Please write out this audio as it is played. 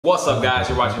What's up guys,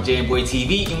 you're watching Boy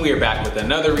TV and we are back with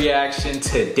another reaction.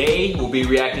 Today we'll be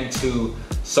reacting to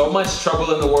So Much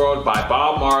Trouble in the World by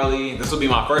Bob Marley. This will be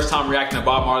my first time reacting to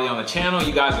Bob Marley on the channel.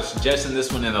 You guys are suggesting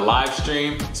this one in the live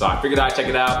stream, so I figured I'd check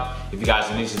it out. If you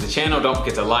guys are new to the channel, don't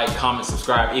forget to like, comment,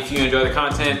 subscribe if you enjoy the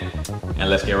content,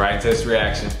 and let's get right into this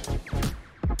reaction.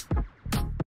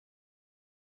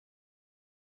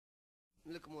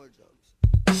 Look more drums.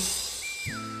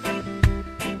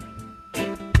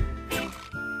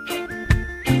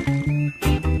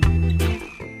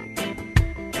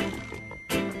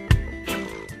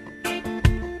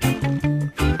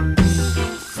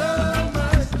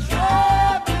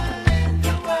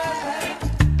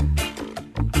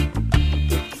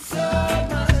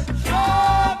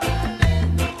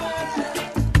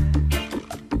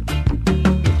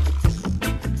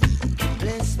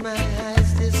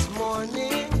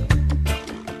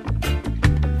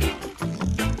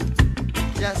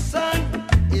 The sun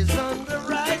is on the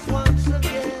rise once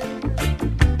again.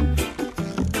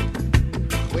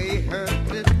 We heard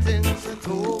that things are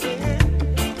going.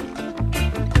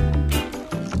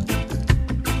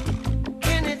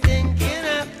 Anything can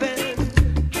happen.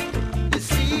 You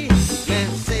see, men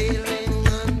sailing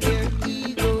on their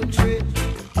ego trip,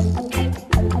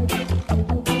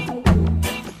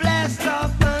 blast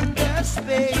off on their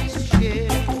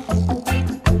spaceship.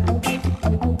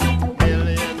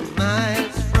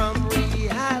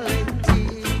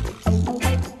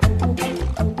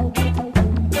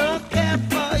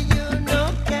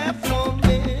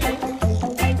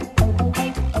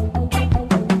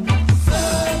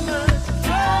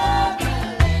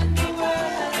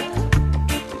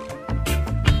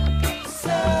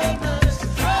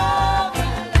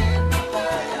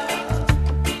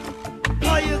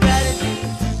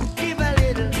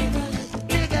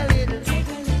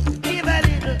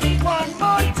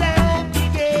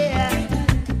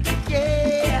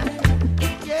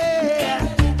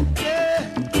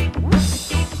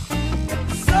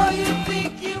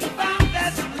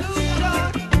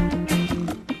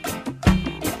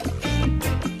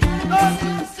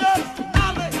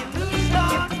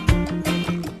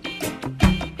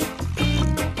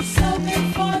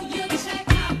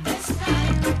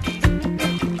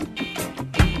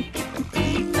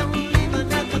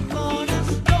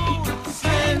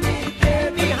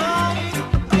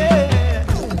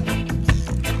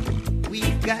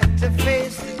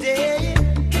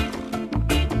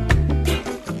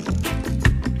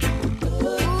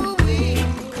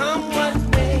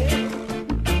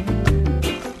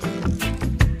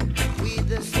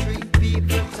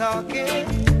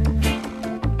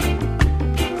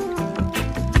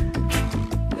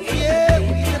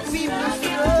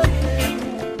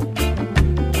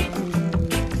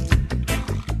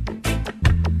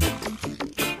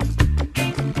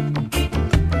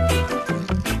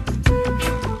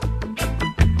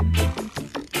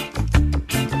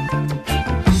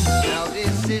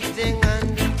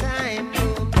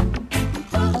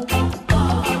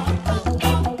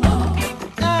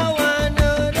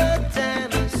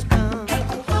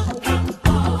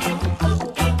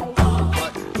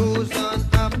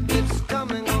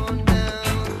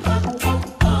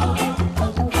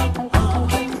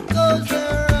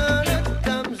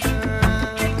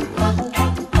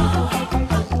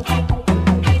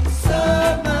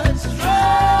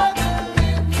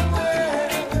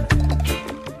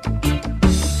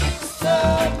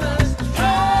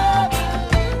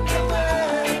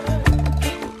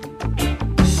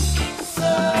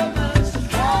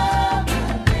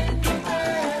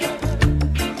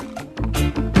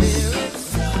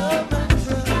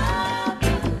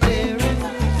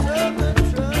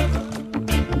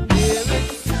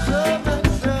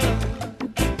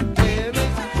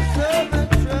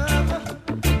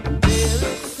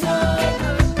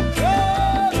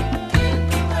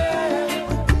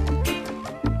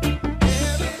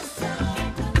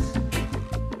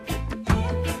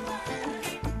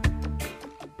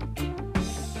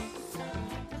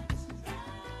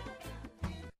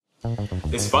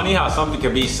 It's funny how something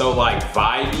can be so like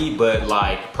vibey but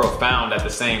like profound at the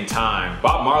same time.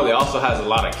 Bob Marley also has a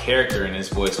lot of character in his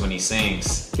voice when he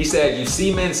sings. He said, "You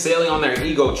see men sailing on their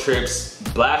ego trips,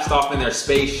 blast off in their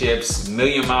spaceships,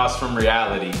 million miles from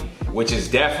reality." Which is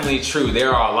definitely true.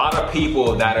 There are a lot of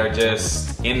people that are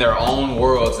just in their own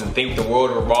worlds and think the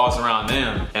world revolves around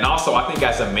them. And also I think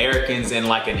as Americans in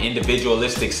like an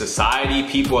individualistic society,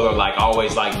 people are like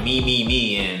always like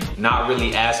me, and not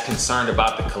really as concerned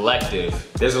about the collective.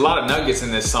 There's a lot of nuggets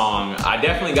in this song. I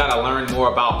definitely gotta learn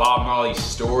more about Bob Marley's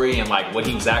story and like what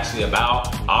he was actually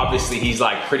about. Obviously he's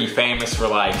like pretty famous for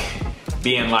like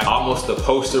being like almost the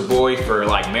poster boy for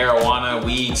like marijuana,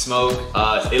 weed smoke.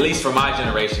 At least for my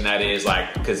generation, that is,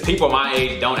 like, because people my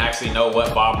age don't actually know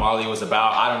what Bob Marley was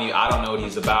about. I don't know what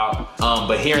he's about.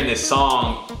 But hearing this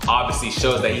song obviously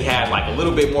shows that he had like a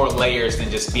little bit more layers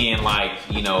than just being like,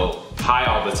 you know, high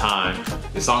all the time.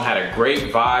 This song had a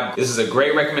great vibe. This is a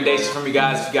great recommendation from you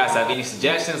guys. If you guys have any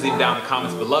suggestions, leave them down in the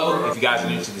comments below. If you guys are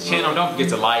new to the channel, don't forget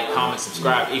to like, comment,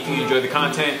 subscribe if you enjoy the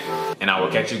content, and I will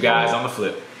catch you guys on the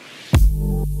flip.